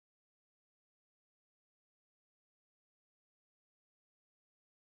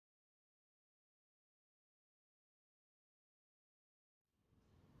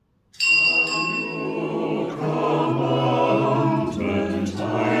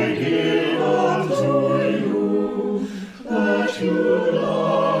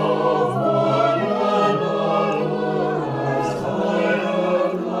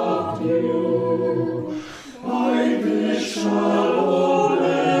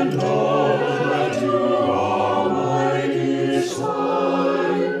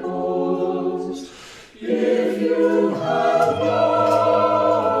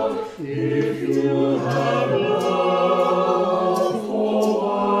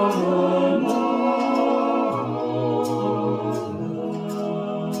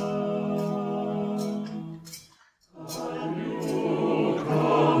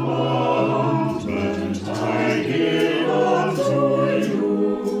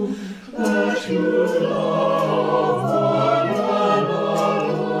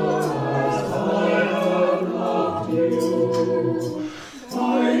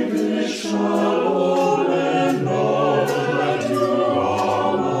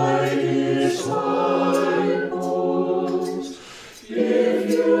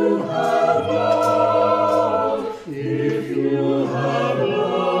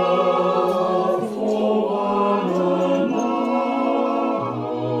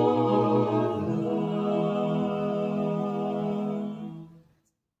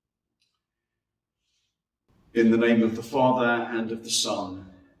In the name of the Father, and of the Son,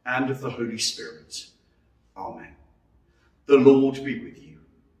 and of the Holy Spirit. Amen. The Lord be with you.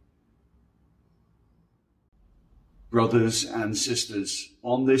 Brothers and sisters,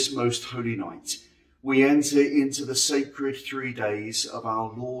 on this most holy night, we enter into the sacred 3 days of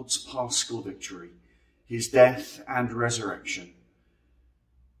our Lord's Paschal victory, his death and resurrection.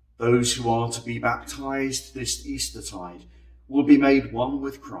 Those who are to be baptized this Eastertide will be made one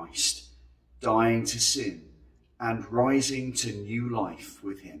with Christ, dying to sin and rising to new life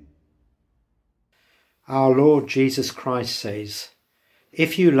with him. Our Lord Jesus Christ says,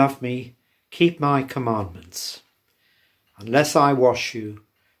 "If you love me, keep my commandments. Unless I wash you,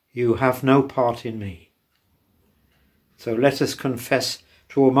 you have no part in me." So let us confess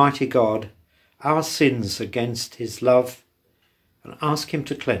to Almighty God our sins against his love and ask him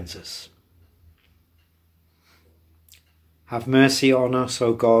to cleanse us. Have mercy on us,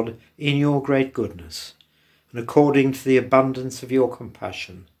 O God, in your great goodness, and according to the abundance of your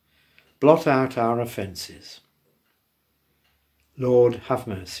compassion, blot out our offences. Lord, have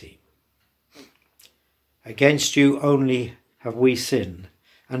mercy. Against you only have we sinned,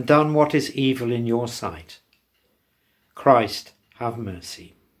 and done what is evil in your sight. Christ, have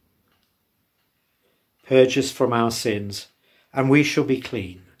mercy. Purge us from our sins, and we shall be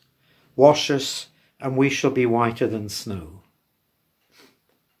clean. Wash us, and we shall be whiter than snow.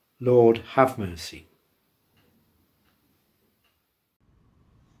 Lord, have mercy.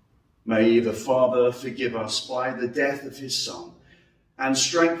 May the Father forgive us by the death of his Son, and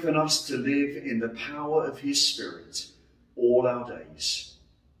strengthen us to live in the power of his Spirit all our days.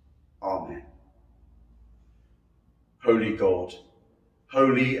 Amen. Holy God,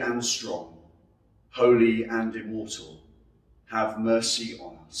 holy and strong, holy and immortal, have mercy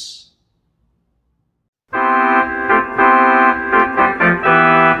on us.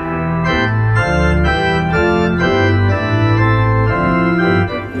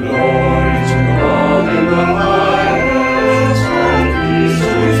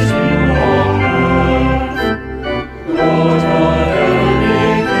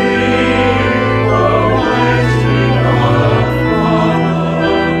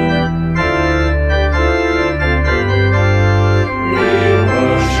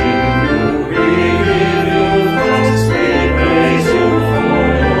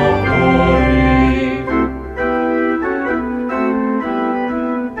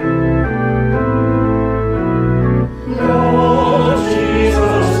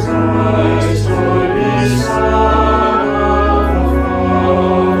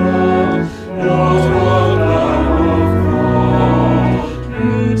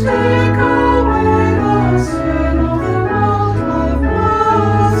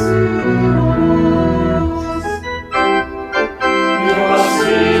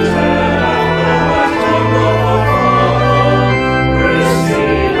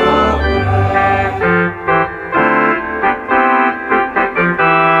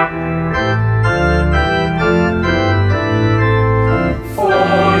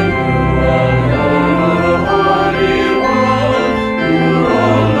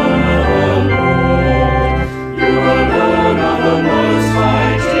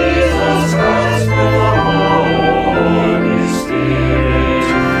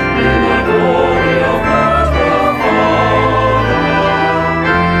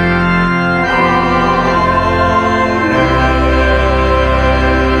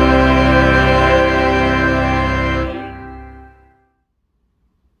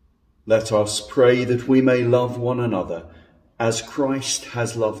 Let us pray that we may love one another as Christ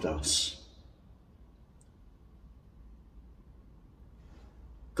has loved us.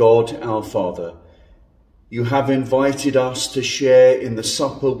 God our Father, you have invited us to share in the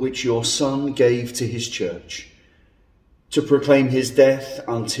supper which your Son gave to his church, to proclaim his death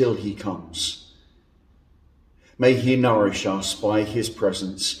until he comes. May he nourish us by his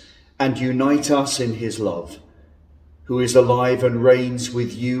presence and unite us in his love, who is alive and reigns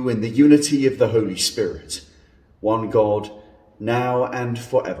with you in the unity of the Holy Spirit, one God, now and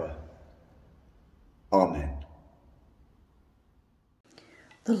forever. Amen.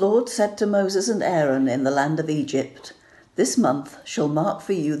 The Lord said to Moses and Aaron in the land of Egypt, "This month shall mark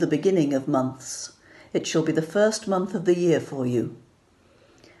for you the beginning of months. It shall be the first month of the year for you.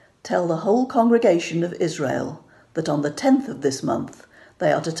 Tell the whole congregation of Israel that on the 10th of this month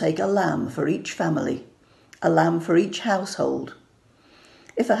they are to take a lamb for each family, a lamb for each household.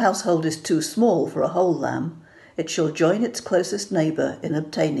 If a household is too small for a whole lamb, it shall join its closest neighbour in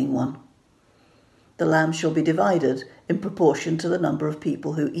obtaining one. The lamb shall be divided in proportion to the number of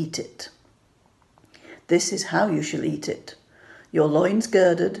people who eat it. This is how you shall eat it: your loins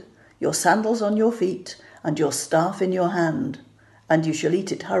girded, your sandals on your feet, and your staff in your hand, and you shall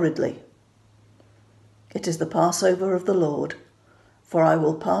eat it hurriedly. It is the Passover of the Lord, for I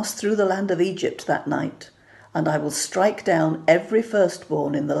will pass through the land of Egypt that night, and I will strike down every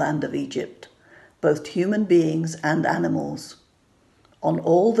firstborn in the land of Egypt, both human beings and animals. On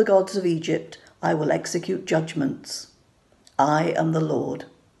all the gods of Egypt I will execute judgments. I am the Lord.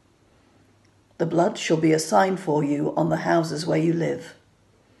 The blood shall be a sign for you on the houses where you live.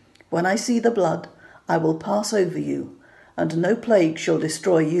 When I see the blood, I will pass over you, and no plague shall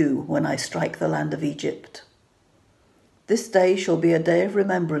destroy you when I strike the land of Egypt. This day shall be a day of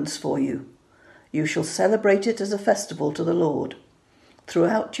remembrance for you. You shall celebrate it as a festival to the Lord.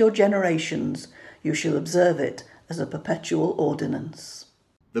 Throughout your generations you shall observe it as a perpetual ordinance."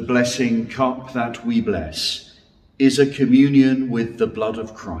 The blessing cup that we bless is a communion with the blood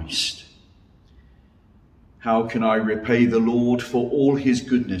of Christ. How can I repay the Lord for all his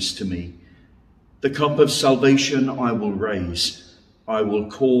goodness to me? The cup of salvation I will raise. I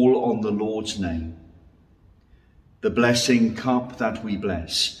will call on the Lord's name. The blessing cup that we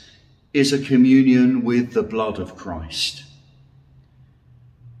bless is a communion with the blood of Christ.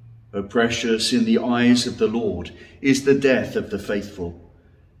 O precious in the eyes of the Lord is the death of the faithful.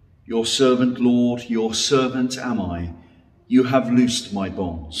 Your servant, Lord, your servant am I. You have loosed my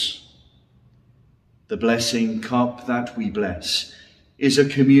bonds. The blessing cup that we bless is a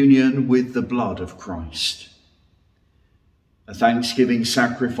communion with the blood of Christ. A thanksgiving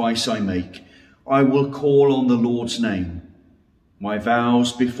sacrifice I make. I will call on the Lord's name. My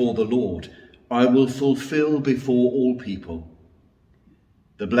vows before the Lord I will fulfill before all people.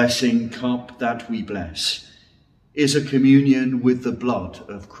 The blessing cup that we bless is a communion with the blood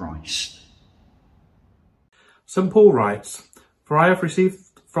of Christ. St. Paul writes, "For I have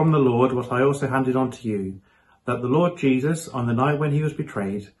received from the Lord what I also handed on to you, that the Lord Jesus, on the night when he was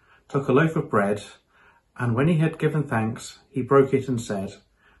betrayed, took a loaf of bread, and when he had given thanks, he broke it and said,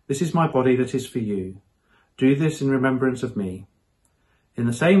 'This is my body that is for you. Do this in remembrance of me.' In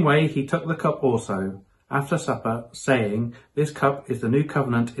the same way he took the cup also, after supper, saying, 'This cup is the new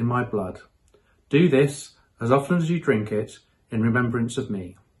covenant in my blood. Do this, as often as you drink it, in remembrance of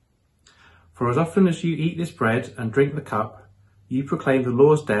me. For as often as you eat this bread and drink the cup, you proclaim the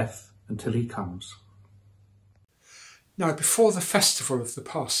Lord's death until he comes.'" Now before the festival of the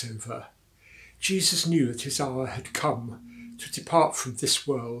Passover, Jesus knew that his hour had come to depart from this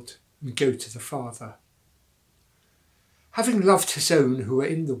world and go to the Father. Having loved his own who were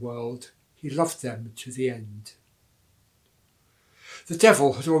in the world, he loved them to the end. The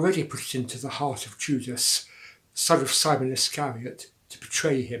devil had already put it into the heart of Judas, son of Simon Iscariot, to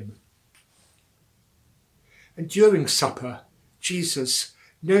betray him. And during supper, Jesus,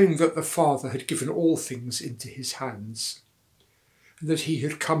 knowing that the Father had given all things into his hands, and that he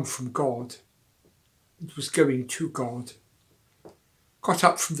had come from God and was going to God, got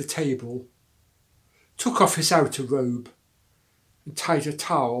up from the table, took off his outer robe, and tied a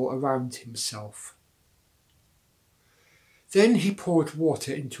towel around himself. Then he poured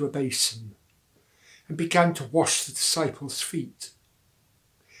water into a basin and began to wash the disciples' feet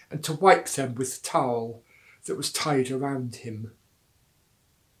and to wipe them with the towel that was tied around him.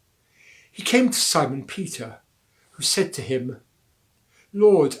 He came to Simon Peter, who said to him,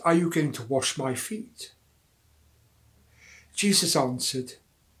 "Lord, are you going to wash my feet?" Jesus answered,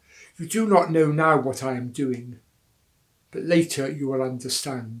 "You do not know now what I am doing, but later you will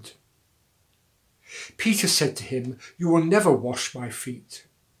understand." Peter said to him, "You will never wash my feet."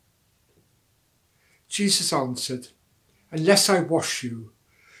 Jesus answered, "Unless I wash you,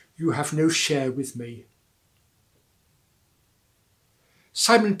 you have no share with me."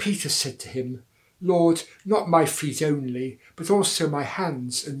 Simon Peter said to him, "Lord, not my feet only, but also my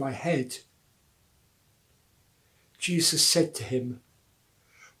hands and my head." Jesus said to him,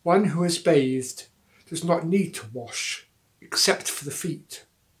 "One who has bathed does not need to wash, except for the feet,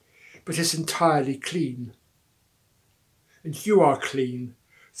 but is entirely clean. And you are clean,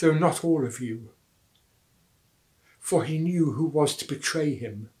 though not all of you." For he knew who was to betray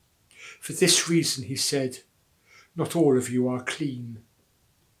him. For this reason he said, "Not all of you are clean."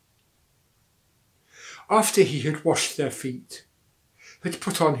 After he had washed their feet, had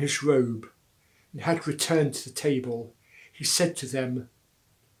put on his robe, and had returned to the table, he said to them,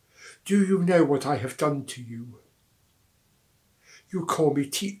 "Do you know what I have done to you? You call me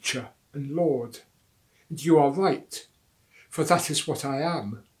teacher and Lord, and you are right, for that is what I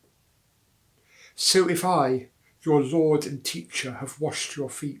am. So if I, your Lord and teacher, have washed your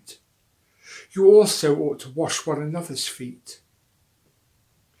feet, you also ought to wash one another's feet.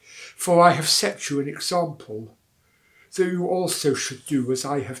 For I have set you an example, that you also should do as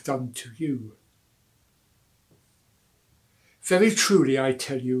I have done to you. Very truly I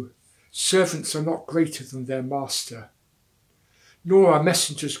tell you, servants are not greater than their master, nor are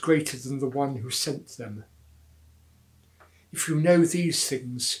messengers greater than the one who sent them. If you know these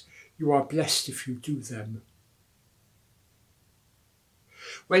things, you are blessed if you do them."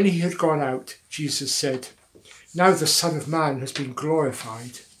 When he had gone out, Jesus said, "Now the Son of Man has been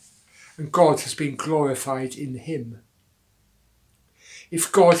glorified, and God has been glorified in him.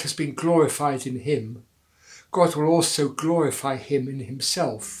 If God has been glorified in him, God will also glorify him in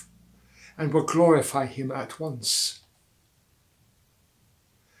himself, and will glorify him at once.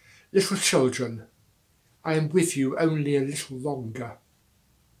 Little children, I am with you only a little longer.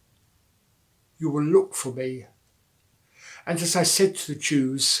 You will look for me. And as I said to the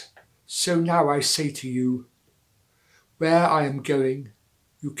Jews, so now I say to you, where I am going,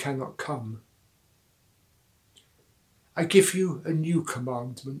 you cannot come. I give you a new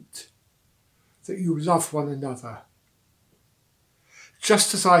commandment, that you love one another.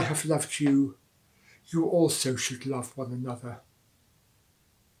 Just as I have loved you, you also should love one another.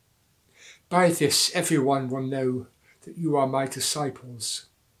 By this everyone will know that you are my disciples,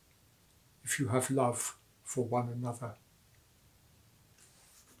 if you have love for one another."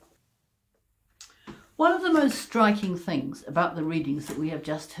 One of the most striking things about the readings that we have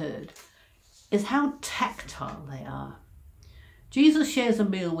just heard is how tactile they are. Jesus shares a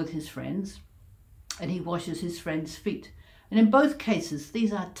meal with his friends and he washes his friends' feet. And in both cases,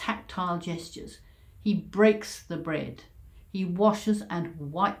 these are tactile gestures. He breaks the bread. He washes and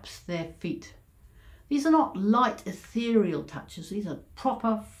wipes their feet. These are not light, ethereal touches. These are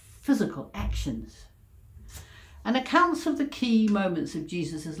proper physical actions. And accounts of the key moments of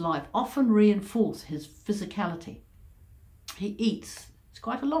Jesus' life often reinforce his physicality. He eats. It's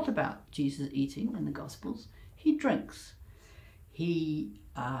quite a lot about Jesus eating in the Gospels. He drinks. He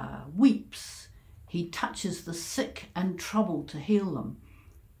weeps. He touches the sick and troubled to heal them.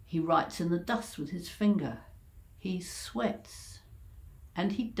 He writes in the dust with his finger. He sweats.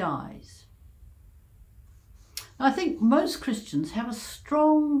 And he dies. I think most Christians have a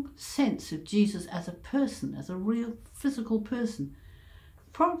strong sense of Jesus as a person, as a real physical person.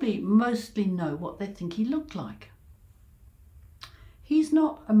 Probably mostly know what they think he looked like. He's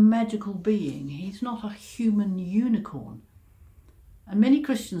not a magical being. He's not a human unicorn. And many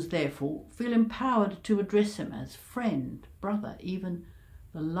Christians, therefore, feel empowered to address him as friend, brother, even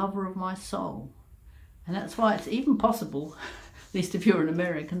the lover of my soul. And that's why it's even possible, at least if you're an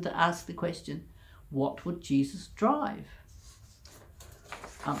American, to ask the question, what would Jesus drive?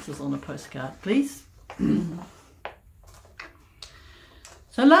 Answers on a postcard, please.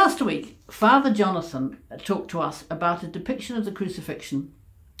 So last week, Father Jonathan talked to us about a depiction of the crucifixion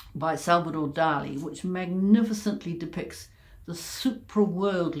by Salvador Dali, which magnificently depicts the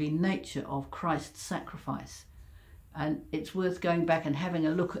supra-worldly nature of Christ's sacrifice. And it's worth going back and having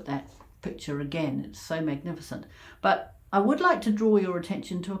a look at that picture again. It's so magnificent. But I would like to draw your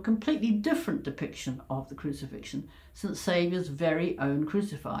attention to a completely different depiction of the crucifixion, St. Saviour's very own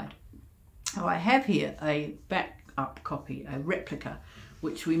crucified. Now, I have here a backup copy, a replica,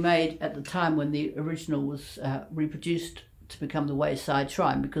 which we made at the time when the original was reproduced to become the Wayside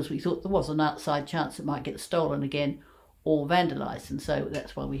Shrine, because we thought there was an outside chance it might get stolen again or vandalised, and so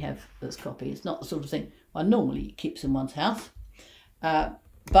that's why we have this copy. It's not the sort of thing one normally keeps in one's house.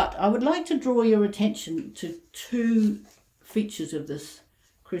 But I would like to draw your attention to two features of this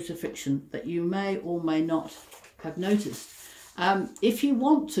crucifixion that you may or may not have noticed. If you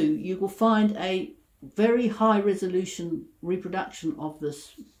want to, you will find a very high resolution reproduction of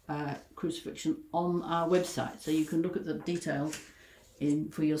this crucifixion on our website, so you can look at the details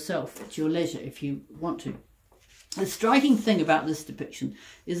for yourself at your leisure if you want to. The striking thing about this depiction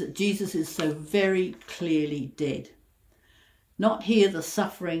is that Jesus is so very clearly dead. Not here the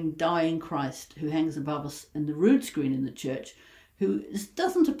suffering, dying Christ who hangs above us in the rood screen in the church, who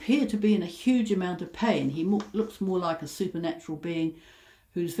doesn't appear to be in a huge amount of pain. He looks more like a supernatural being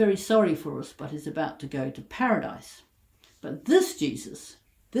who's very sorry for us but is about to go to paradise. But this Jesus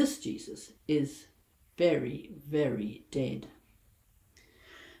is very, very dead.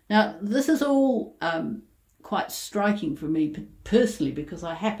 Now, this is all quite striking for me personally, because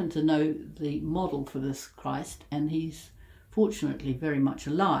I happen to know the model for this Christ, and he's fortunately very much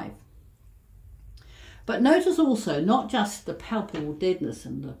alive. But notice also not just the palpable deadness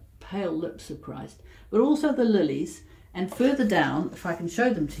and the pale lips of Christ, but also the lilies, and further down, if I can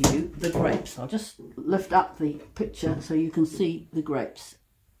show them to you, the grapes. I'll just lift up the picture so you can see the grapes.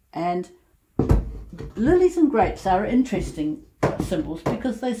 And lilies and grapes are interesting symbols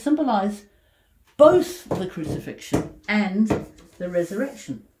because they symbolise both the crucifixion and the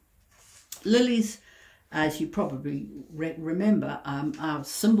resurrection. Lilies, as you probably remember, are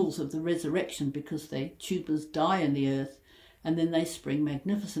symbols of the resurrection because their tubers die in the earth and then they spring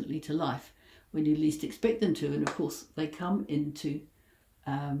magnificently to life when you least expect them to. And of course they come into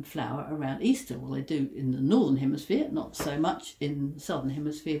flower around Easter. Well, they do in the northern hemisphere, not so much in the southern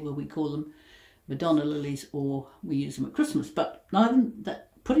hemisphere where we call them Madonna lilies, or we use them at Christmas. But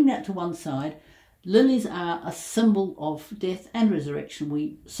putting that to one side, lilies are a symbol of death and resurrection.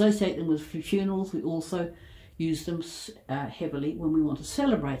 We associate them with funerals. We also use them heavily when we want to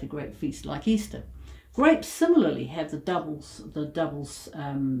celebrate a great feast like Easter. Grapes similarly have the doubles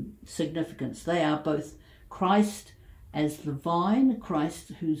significance. They are both Christ as the vine,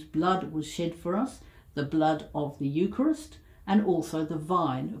 Christ whose blood was shed for us, the blood of the Eucharist, and also the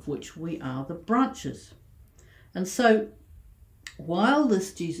vine of which we are the branches. And so, while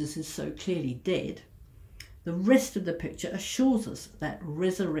this Jesus is so clearly dead, the rest of the picture assures us that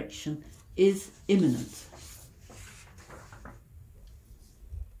resurrection is imminent.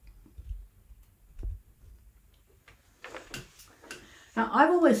 Now,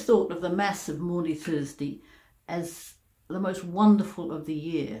 I've always thought of the Mass of Maundy Thursday as the most wonderful of the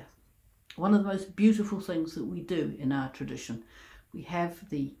year. One of the most beautiful things that we do in our tradition. We have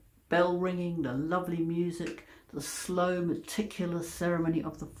the bell ringing, the lovely music, the slow, meticulous ceremony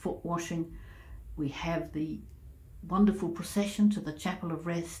of the foot washing. We have the wonderful procession to the Chapel of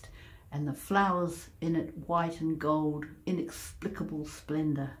Rest, and the flowers in it, white and gold, inexplicable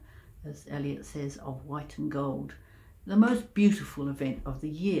splendour, as Eliot says, of white and gold. The most beautiful event of the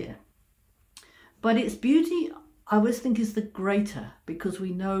year. But its beauty, I always think, is the greater because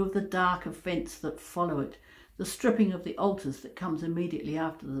we know of the dark events that follow it, the stripping of the altars that comes immediately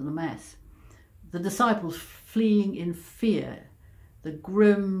after the Mass, the disciples fleeing in fear, the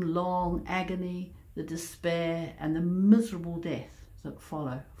grim, long agony, the despair and the miserable death that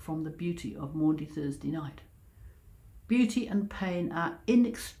follow from the beauty of Maundy Thursday night. Beauty and pain are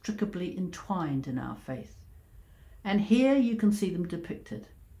inextricably entwined in our faith, and here you can see them depicted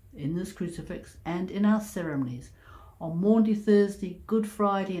in this crucifix and in our ceremonies. On Maundy Thursday, Good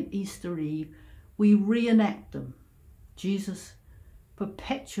Friday and Easter Eve, we reenact them. Jesus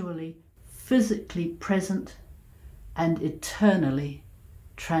perpetually, physically present and eternally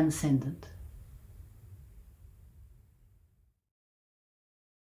transcendent.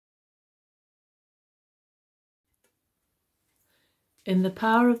 In the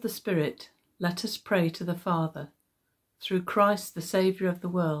power of the Spirit, let us pray to the Father, through Christ the Saviour of the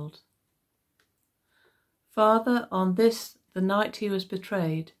world. Father, on this, the night he was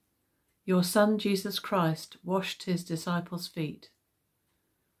betrayed, your Son Jesus Christ washed his disciples' feet.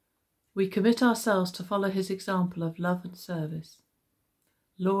 We commit ourselves to follow his example of love and service.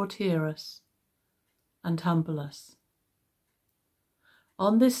 Lord, hear us and humble us.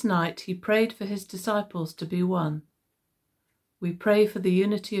 On this night he prayed for his disciples to be one. We pray for the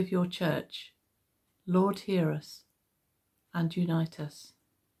unity of your church. Lord, hear us and unite us.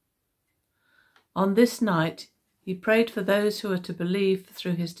 On this night, he prayed for those who are to believe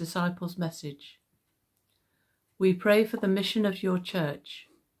through his disciples' message. We pray for the mission of your church.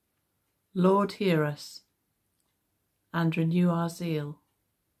 Lord, hear us and renew our zeal.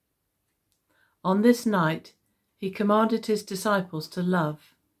 On this night, he commanded his disciples to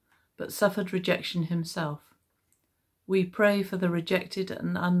love, but suffered rejection himself. We pray for the rejected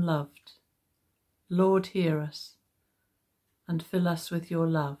and unloved. Lord, hear us and fill us with your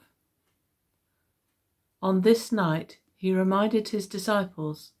love. On this night, he reminded his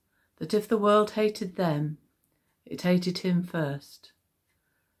disciples that if the world hated them, it hated him first.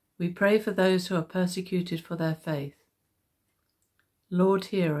 We pray for those who are persecuted for their faith. Lord,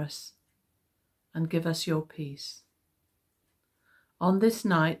 hear us and give us your peace. On this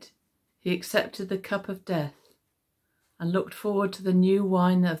night, he accepted the cup of death and looked forward to the new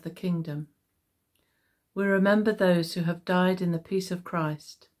wine of the kingdom. We remember those who have died in the peace of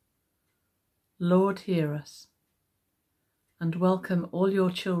Christ. Lord, hear us and welcome all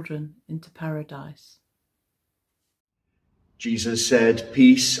your children into paradise. Jesus said,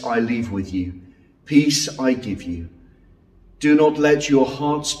 "Peace I leave with you, peace I give you. Do not let your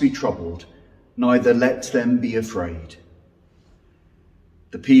hearts be troubled, neither let them be afraid.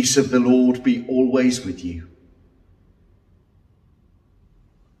 The peace of the Lord be always with you.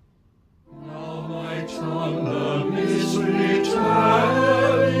 Now my tongue is returning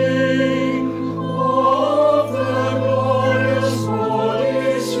of the glorious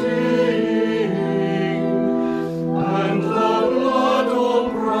body singing, and the blood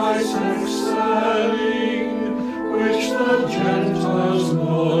of Christ excelling, which the Gentiles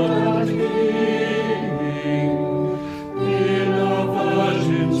know and hearing, in a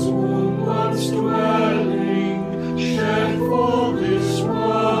virgin's womb once dwelling, shed for this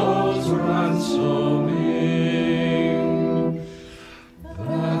world's ransoming.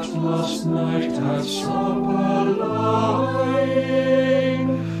 That last night at supper lying,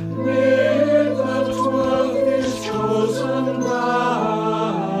 mid the 12 his chosen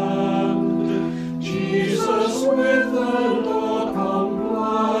band, Jesus with the law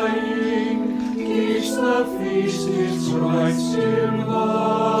complying, keeps the feast its rites in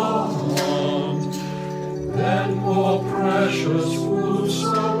hand. Then more precious food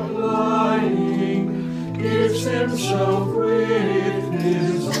supplying, gives himself with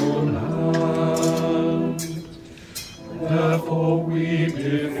his own hand. Therefore we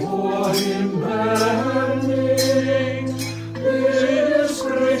before him bending, this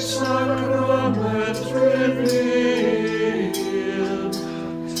great sacrament revealed,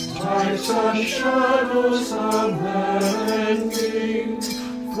 types and shadows are ending,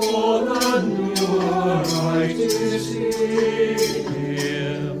 for the newer rite is here.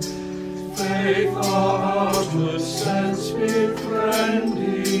 Faith our outward sense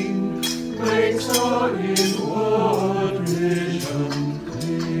befriending, makes our inward vision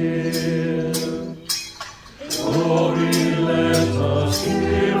clear. Glory let us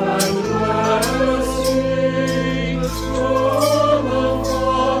give and blessing to the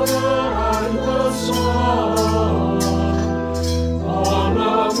Father and the Son.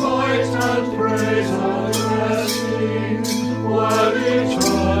 Honor, might, and praise addressing, while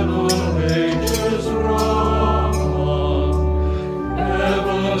eternal ages run,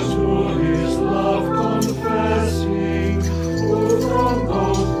 ever to his love confessing, who from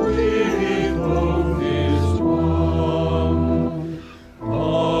both with both is one.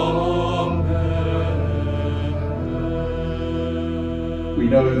 Amen. We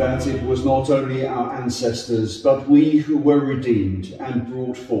know that it was not only our ancestors, but we who were redeemed and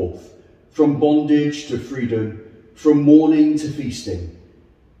brought forth from bondage to freedom, from mourning to feasting.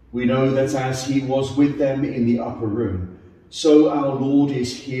 We know that as he was with them in the upper room, so our Lord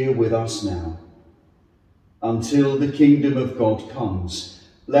is here with us now. Until the kingdom of God comes,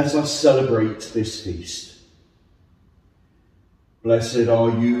 let us celebrate this feast. Blessed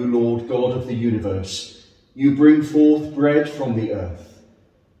are you, Lord God of the universe. You bring forth bread from the earth.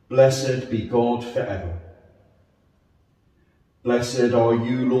 Blessed be God forever. Blessed are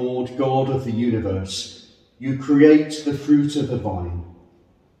you, Lord God of the universe. You create the fruit of the vine.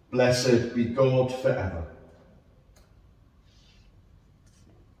 Blessed be God forever.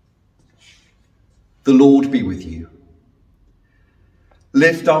 The Lord be with you.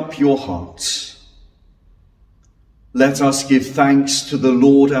 Lift up your hearts. Let us give thanks to the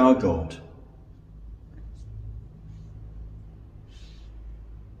Lord our God.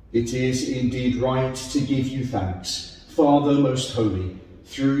 It is indeed right to give you thanks, Father most holy,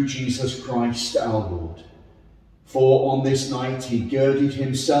 through Jesus Christ our Lord. For on this night he girded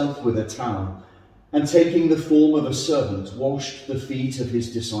himself with a towel, and taking the form of a servant, washed the feet of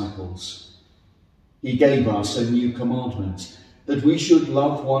his disciples. He gave us a new commandment, that we should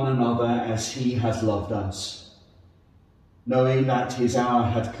love one another as he has loved us. Knowing that his hour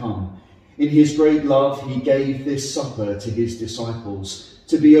had come, in his great love he gave this supper to his disciples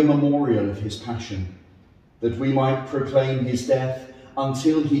to be a memorial of his passion, that we might proclaim his death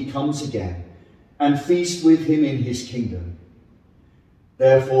until he comes again, and feast with him in his kingdom.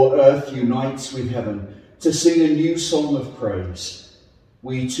 Therefore earth unites with heaven to sing a new song of praise.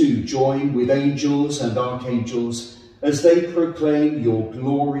 We too join with angels and archangels as they proclaim your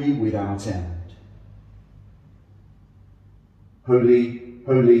glory without end. Holy,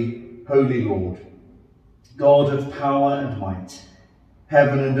 holy, holy Lord, God of power and might,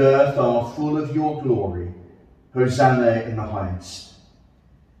 heaven and earth are full of your glory. Hosanna in the highest.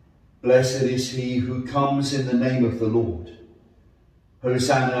 Blessed is he who comes in the name of the Lord.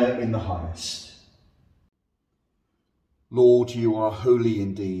 Hosanna in the highest. Lord, you are holy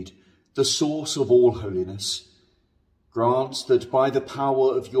indeed, the source of all holiness. Grant that by the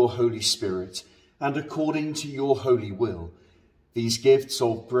power of your Holy Spirit, and according to your holy will, these gifts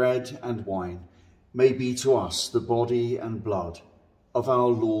of bread and wine may be to us the body and blood of our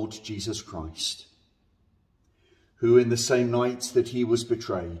Lord Jesus Christ, who in the same night that he was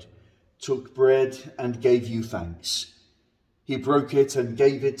betrayed took bread and gave you thanks. He broke it and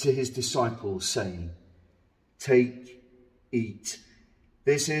gave it to his disciples, saying, "Take, eat.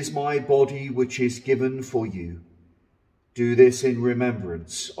 This is my body which is given for you. Do this in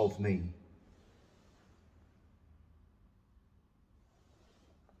remembrance of me."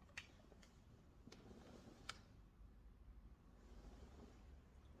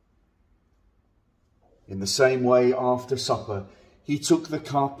 In the same way, after supper, he took the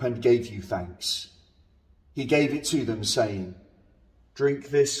cup and gave you thanks. He gave it to them, saying,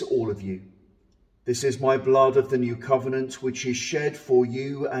 "Drink this, all of you. This is my blood of the new covenant, which is shed for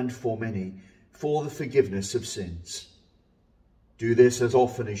you and for many, for the forgiveness of sins. Do this as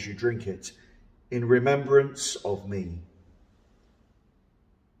often as you drink it, in remembrance of me."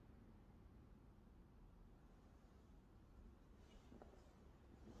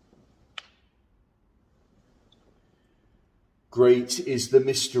 Great is the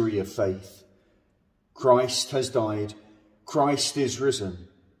mystery of faith. Christ has died. Christ is risen.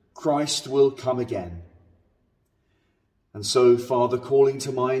 Christ will come again. And so, Father, calling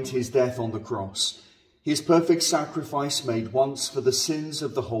to mind his death on the cross, his perfect sacrifice made once for the sins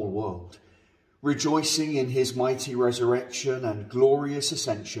of the whole world, rejoicing in his mighty resurrection and glorious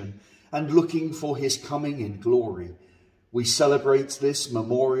ascension, and looking for his coming in glory, we celebrate this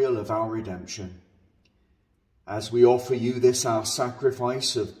memorial of our redemption. As we offer you this our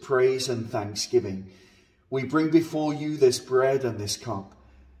sacrifice of praise and thanksgiving, we bring before you this bread and this cup,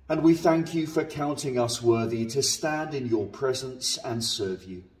 and we thank you for counting us worthy to stand in your presence and serve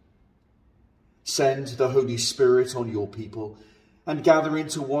you. Send the Holy Spirit on your people, and gather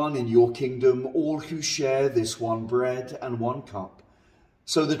into one in your kingdom all who share this one bread and one cup,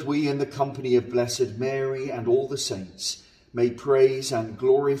 so that we in the company of Blessed Mary and all the saints may praise and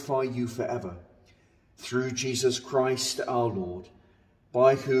glorify you forever. Through Jesus Christ our Lord,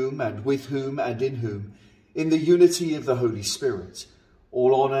 by whom and with whom and in whom, in the unity of the Holy Spirit,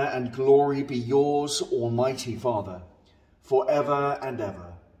 all honour and glory be yours, Almighty Father, for ever and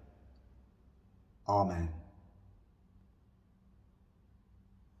ever. Amen.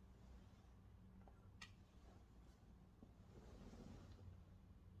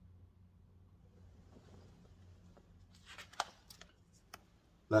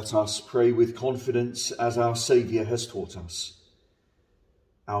 Let us pray with confidence as our Saviour has taught us.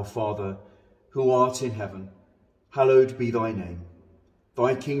 Our Father, who art in heaven, hallowed be thy name.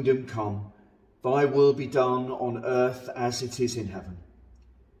 Thy kingdom come, thy will be done on earth as it is in heaven.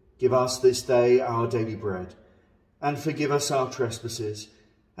 Give us this day our daily bread, and forgive us our trespasses,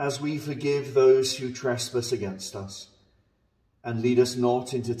 as we forgive those who trespass against us. And lead us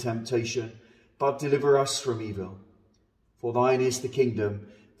not into temptation, but deliver us from evil. For thine is the kingdom,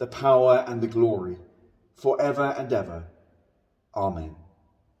 the power and the glory, for ever and ever. Amen.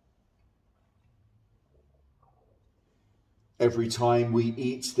 Every time we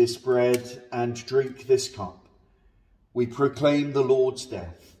eat this bread and drink this cup, we proclaim the Lord's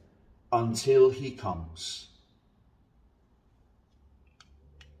death until he comes.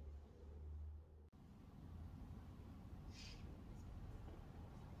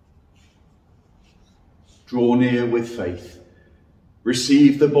 Draw near with faith.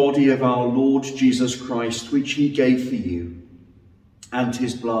 Receive the body of our Lord Jesus Christ, which he gave for you, and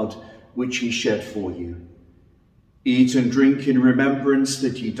his blood, which he shed for you. Eat and drink in remembrance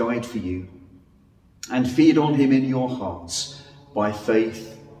that he died for you, and feed on him in your hearts by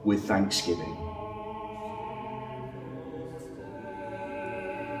faith with thanksgiving.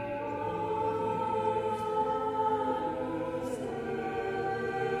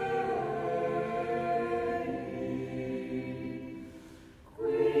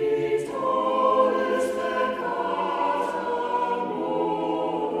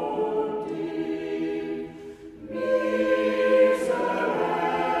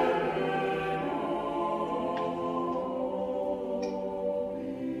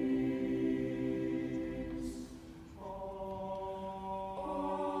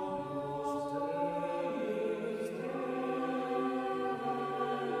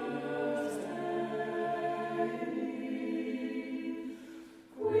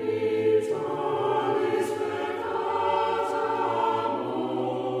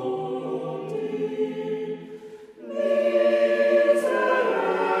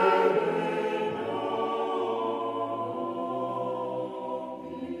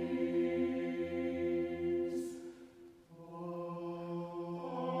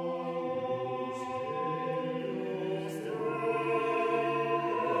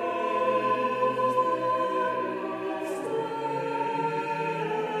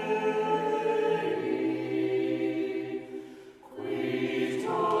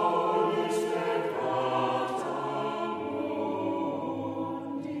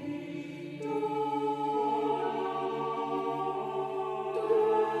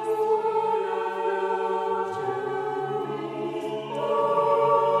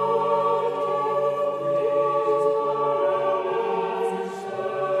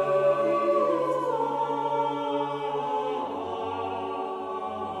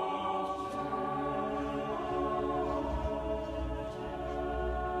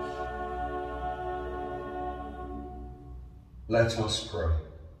 Let us pray.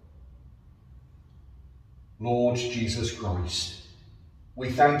 Lord Jesus Christ, we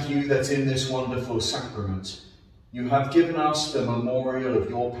thank you that in this wonderful sacrament you have given us the memorial of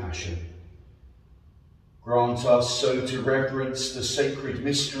your passion. Grant us so to reverence the sacred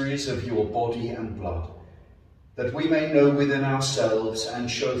mysteries of your body and blood, that we may know within ourselves and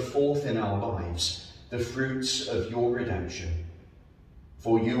show forth in our lives the fruits of your redemption.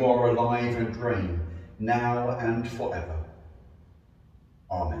 For you are alive and reign, now and forever.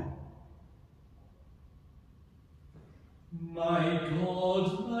 Amen. My God,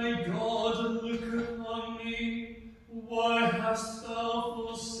 look upon me. Why hast thou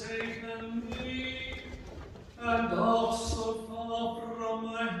forsaken me? And art so far from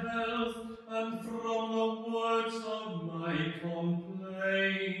my health and from the words of my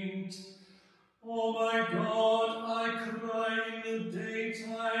complaint. O my God, I cry in the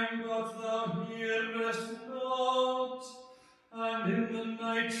daytime, but thou hearest not. And in the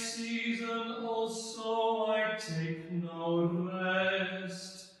night season also I take no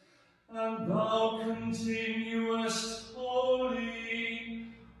rest. And thou continuest holy,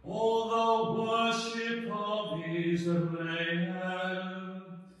 O thou worship of Israel.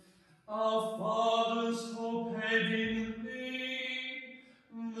 Our fathers hoped in thee,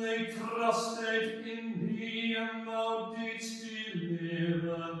 they trusted in thee, and thou didst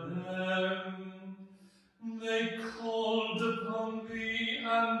deliver them. They called upon thee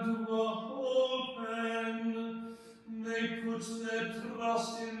and were holpen. They put their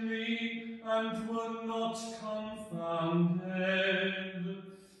trust in thee and were not confounded.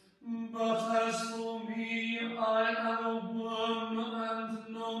 But as for me, I am a worm and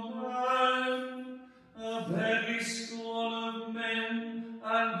no man, a very scorn of men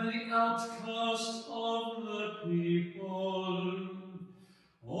and the outcast of the people.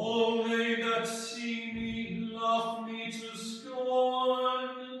 All they that see me laugh me to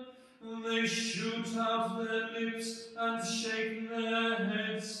scorn. They shoot out their lips and shake their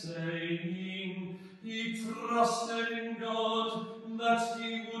heads, saying, He trusted in God that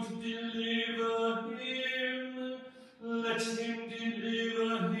he would deliver him. Let him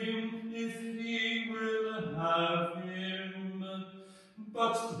deliver him if he will have him.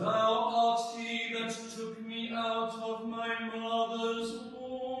 But thou art he that took me out of my mother's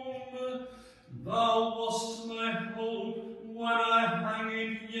womb. Thou wast my hope when I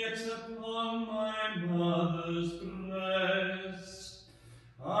hanged yet upon my mother's breast.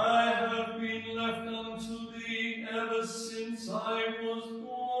 I have been left unto thee ever since I was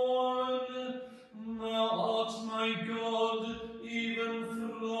born. Thou art my God, even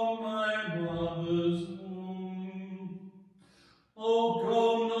from my mother's womb. O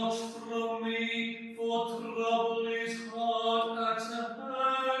go not from me, for trouble is hard at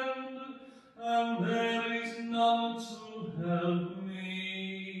hand, and there is none to help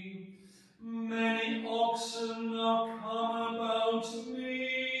me. Many oxen now come about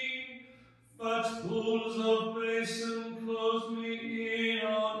me, fat bulls of Basin close me in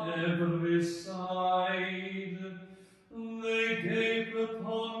on every side. They gape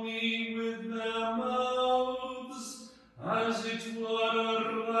upon me with their mouths, as it were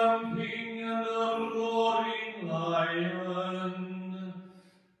a ramping and a roaring lion.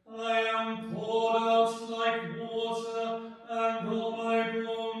 I am poured out like water, and all my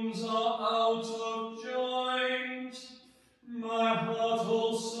bones are out of joint. My heart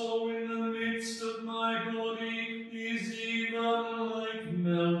also in the midst of my body is even like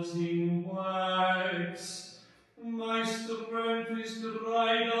melting wax. My strength is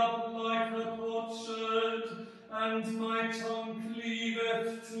dried up like a potsherd, and my tongue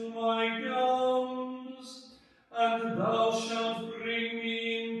cleaveth to my gums. And thou shalt bring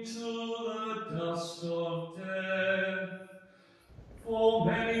me into the dust of death. For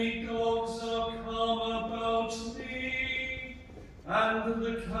many dogs are come about me, and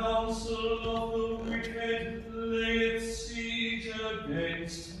the counsel of the wicked layeth siege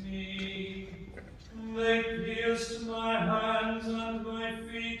against me. They pierced my hands and my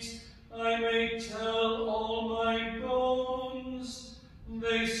feet, I may tell all my bones.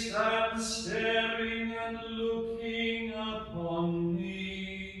 They stand staring and looking upon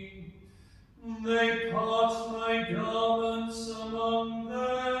me. They part my garments among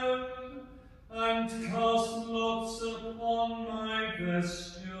them, and cast lots upon my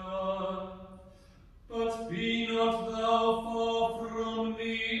vesture. But be not thou far from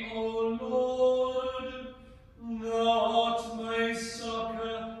me, O Lord. Thou art my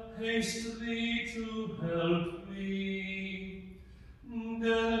succor, haste thee to help me.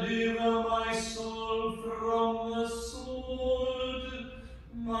 Deliver my soul from the sword,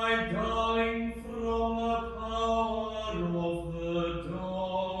 my darling from the power of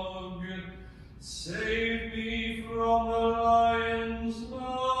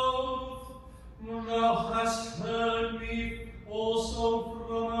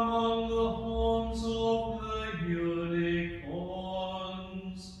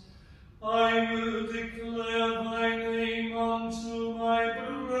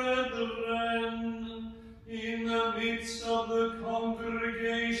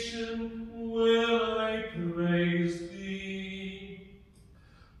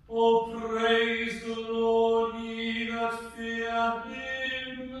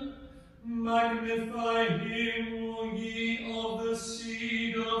Magnify him, O ye of the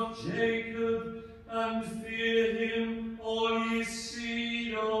seed of Jacob, and fear him, all ye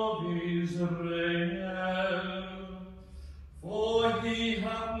seed of Israel. For he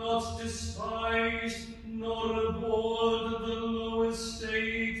hath not despised nor abhorred the low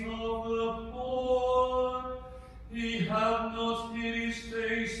estate of the poor. He hath not hid his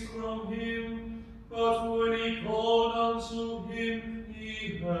face from him, but when he called unto him,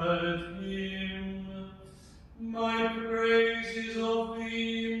 he heard him. My praise is of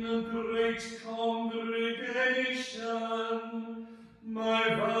thee in the great congregation.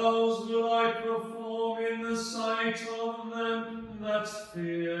 My vows will I perform in the sight of them that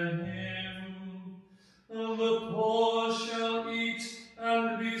fear him. The poor shall eat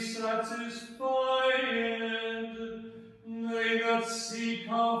and be satisfied. They that seek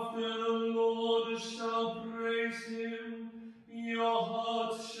after the Lord shall praise him. Your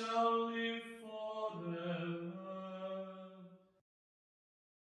heart shall live forever.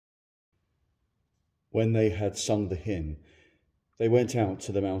 When they had sung the hymn, they went out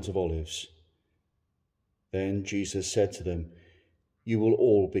to the Mount of Olives. Then Jesus said to them, "You will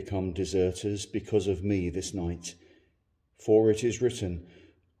all become deserters because of me this night. For it is written,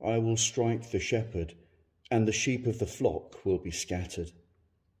 I will strike the shepherd, and the sheep of the flock will be scattered.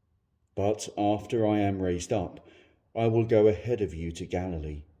 But after I am raised up, I will go ahead of you to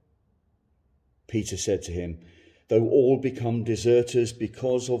Galilee." Peter said to him, "Though all become deserters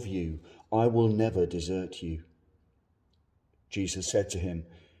because of you, I will never desert you." Jesus said to him,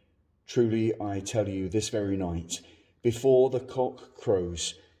 "Truly I tell you, this very night, before the cock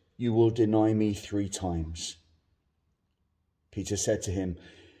crows, you will deny me 3 times. Peter said to him,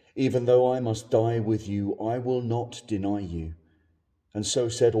 "Even though I must die with you, I will not deny you." And so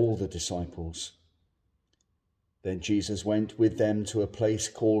said all the disciples. Then Jesus went with them to a place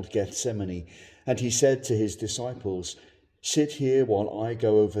called Gethsemane, and he said to his disciples, "Sit here while I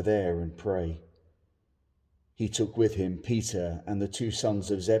go over there and pray." He took with him Peter and the 2 sons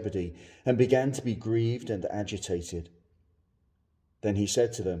of Zebedee, and began to be grieved and agitated. Then he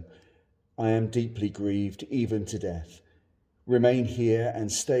said to them, "I am deeply grieved, even to death. Remain here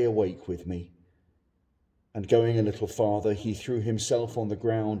and stay awake with me." And going a little farther, he threw himself on the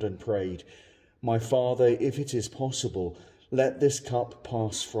ground and prayed, "My Father, if it is possible, let this cup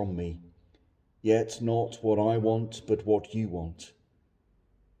pass from me. Yet not what I want, but what you want."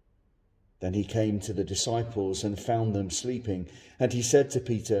 Then he came to the disciples and found them sleeping, and he said to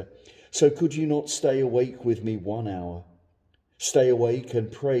Peter, "So could you not stay awake with me 1 hour? Stay awake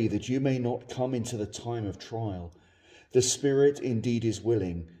and pray that you may not come into the time of trial. The spirit indeed is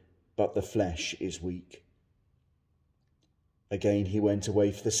willing, but the flesh is weak." Again he went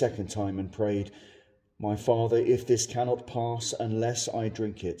away for the 2nd time and prayed, "My Father, if this cannot pass unless I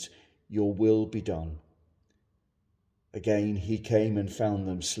drink it, your will be done." Again he came and found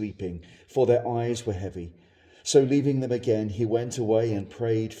them sleeping, for their eyes were heavy. So leaving them again, he went away and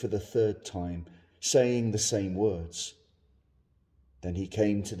prayed for the 3rd time, saying the same words. Then he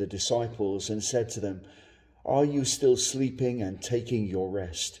came to the disciples and said to them, "Are you still sleeping and taking your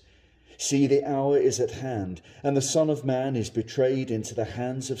rest? See, the hour is at hand, and the Son of Man is betrayed into the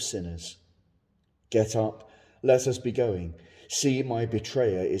hands of sinners. Get up, let us be going. See, my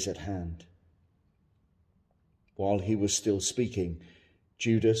betrayer is at hand." While he was still speaking,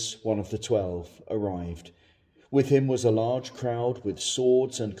 Judas, one of the 12, arrived. With him was a large crowd with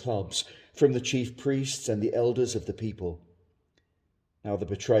swords and clubs from the chief priests and the elders of the people. Now the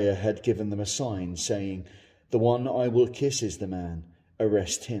betrayer had given them a sign, saying, "The one I will kiss is the man.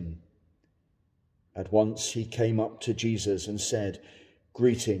 Arrest him." At once he came up to Jesus and said,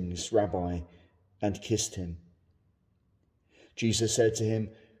 "Greetings, Rabbi," and kissed him. Jesus said to him,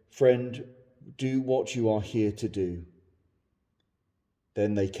 "Friend, do what you are here to do."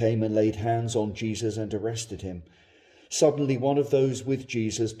 Then they came and laid hands on Jesus and arrested him. Suddenly one of those with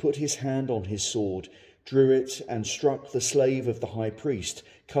Jesus put his hand on his sword, drew it, and struck the slave of the high priest,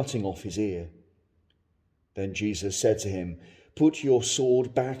 cutting off his ear. Then Jesus said to him, "Put your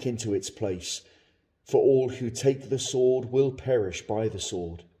sword back into its place, for all who take the sword will perish by the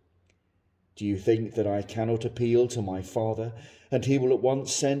sword. Do you think that I cannot appeal to my Father, and he will at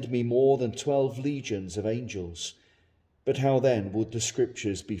once send me more than 12 legions of angels? But how then would the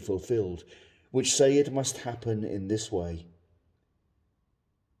scriptures be fulfilled, which say it must happen in this way?"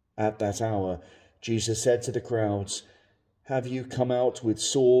 At that hour, Jesus said to the crowds, "Have you come out with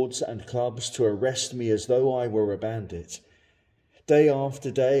swords and clubs to arrest me as though I were a bandit? Day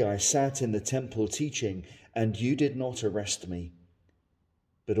after day I sat in the temple teaching, and you did not arrest me.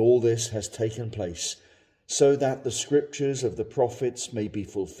 But all this has taken place, so that the scriptures of the prophets may be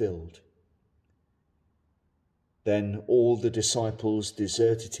fulfilled." Then all the disciples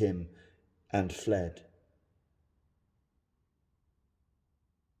deserted him and fled.